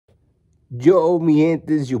Yo, mi gente,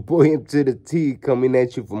 it's your boy M to the T coming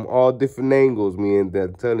at you from all different angles, me and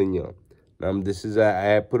I'm telling y'all. This is I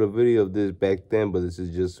had put a video of this back then, but this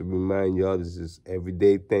is just to remind y'all this is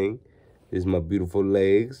everyday thing. This is my beautiful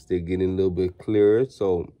legs. They're getting a little bit clearer,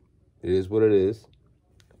 so it is what it is.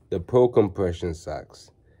 The Pro Compression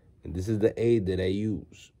socks, and this is the aid that I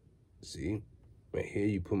use. See, right here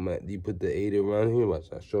you put the aid around here. Watch,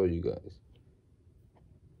 I'll show you guys.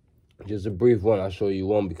 Just a brief one, I'll show you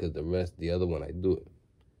one because the other one I do it.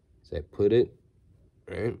 So I put it,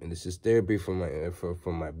 right? And this is therapy for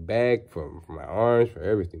my back, for my arms, for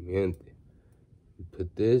everything. You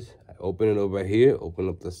put this, I open it over here, open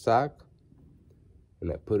up the sock,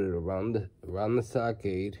 and I put it around the sock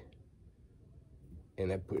aid,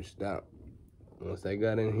 and I push down. Once I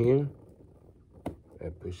got in here, I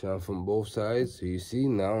push on from both sides. So you see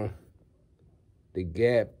now the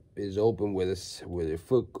gap is open where the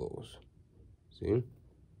foot goes. See? And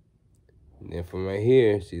then from right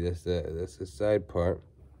here, see that's the side part.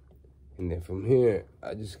 And then from here,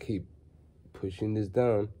 I just keep pushing this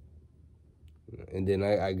down. And then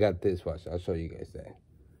I got this, watch, I'll show you guys that.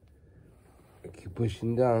 I keep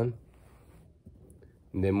pushing down.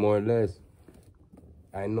 And then more or less,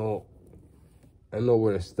 I know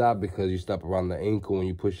where to stop because you stop around the ankle when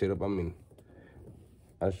you push it up. I mean,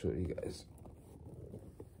 I'll show you guys.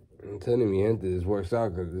 I'm telling you, gente, this works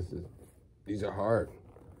out because these are hard.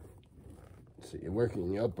 So you're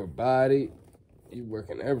working your upper body, you're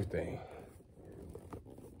working everything.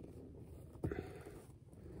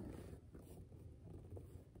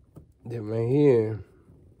 Then right here,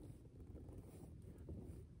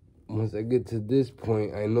 once I get to this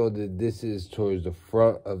point, I know that this is towards the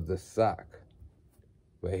front of the sock.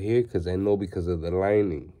 Right here, because I know because of the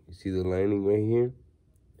lining. You see the lining right here?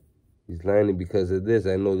 It's lining because of this.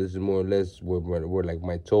 I know this is more or less where like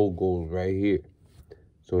my toe goes right here.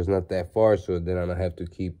 So it's not that far, so then I don't have to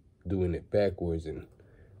keep doing it backwards and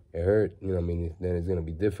it hurt. You know what I mean? Then it's going to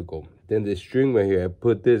be difficult. Then this string right here, I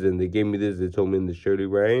put this, and they gave me this. They told me in the Shirley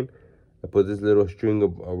Ryan. I put this little string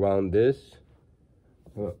around this.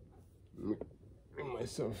 Get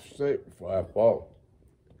myself straight before I fall.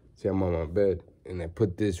 See, I'm on my bed. And I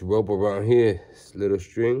put this rope around here, this little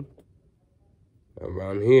string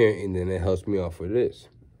around here, and then it helps me off with this.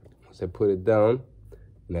 So I put it down,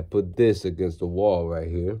 and I put this against the wall right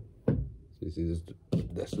here. So you see this,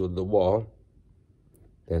 that's the wall.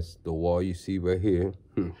 That's the wall you see right here.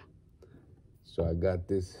 So I got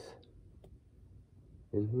this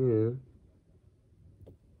in here.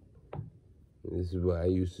 And this is what I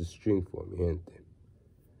use the string for, mi gente.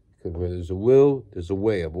 Because where there's a will, there's a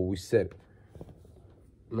way. I've always said it.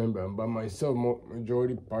 Remember, I'm by myself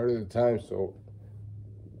majority part of the time, so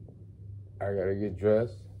I gotta get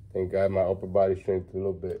dressed. Thank God my upper body strength is a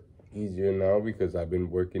little bit easier now because I've been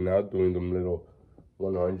working out, doing them little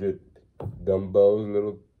 100 dumbbells,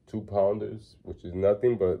 little 2-pounders, which is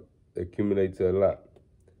nothing, but accumulates a lot.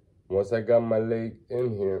 Once I got my leg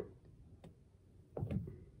in here,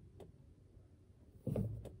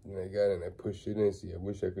 and I got it and I pushed it in. See, I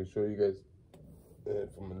wish I could show you guys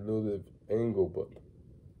from a little bit of angle, but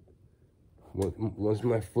once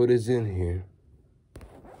my foot is in here,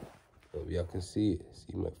 hope y'all can see it.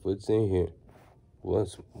 See, my foot's in here.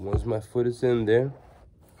 Once my foot is in there,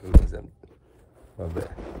 my bad.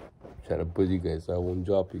 I'm trying to put you guys so I won't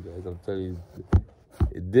drop you guys. I'm telling you,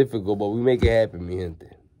 it's difficult, but we make it happen, mi gente.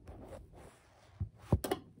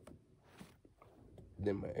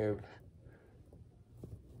 Then my air.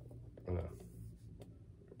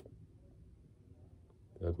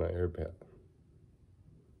 That's my air pad.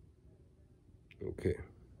 Okay,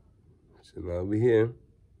 so now we're here.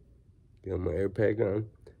 Got my air pack on.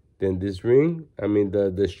 Then this ring,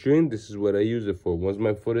 the string, this is what I use it for. Once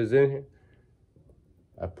my foot is in here,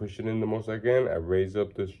 I push it in the most I can. I raise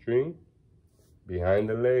up the string behind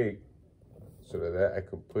the leg so that I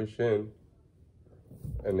can push in.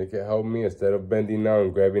 And it can help me, instead of bending down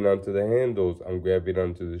and grabbing onto the handles, I'm grabbing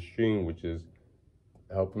onto the string, which is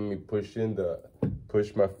helping me push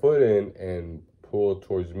my foot in and pull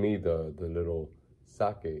towards me the little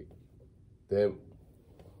socket. Then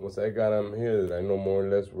once I got on here that I know more or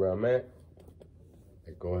less where I'm at,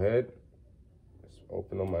 I go ahead, just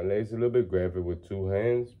open up my legs a little bit, grab it with 2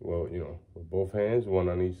 hands, well, you know, with both hands, one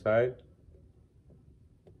on each side.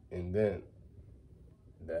 And then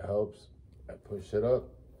that helps. I push it up.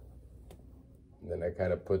 And then I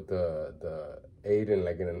kind of put the aid in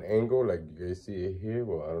like in an angle, like you guys see it here.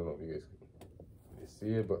 Well, I don't know if you guys can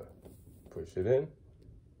see it, but push it in.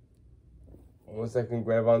 Once I can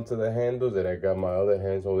grab onto the handles and I got my other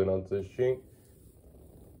hands holding onto the string,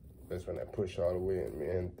 that's when I push all the way in, mi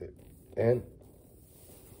gente. And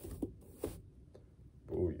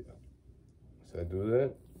do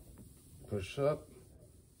that. Push up.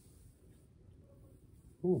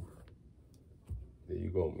 Whew. There you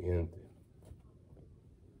go, mi gente.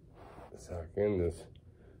 Saquen this.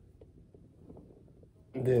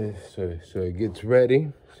 So it gets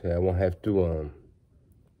ready. So I won't have to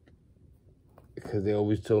because they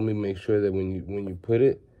always told me make sure that when you put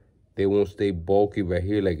it, they won't stay bulky right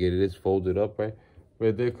here like it is folded up right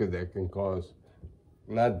there, because that can cause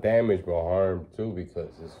not damage but harm too, because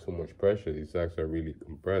it's too much pressure. These socks are really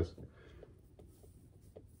compressed.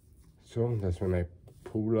 So that's when I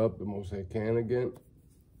pull up the most I can again.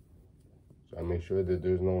 So I make sure that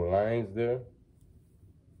there's no lines there.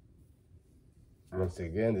 Once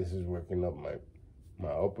again, this is working up my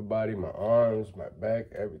upper body, my arms, my back,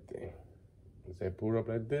 everything. Once I pull up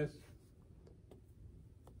like this,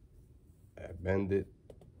 I bend it,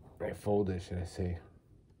 I fold it, should I say,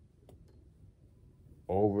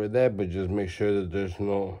 over that, but just make sure that there's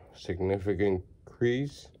no significant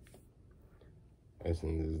crease. As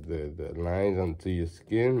in the lines onto your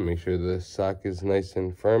skin. Make sure the sock is nice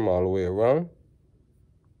and firm all the way around.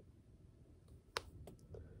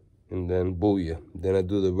 And then booyah. Then I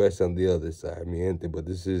do the rest on the other side, mi gente. But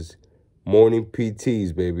this is morning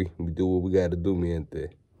PTs, baby. We do what we gotta do, mi gente.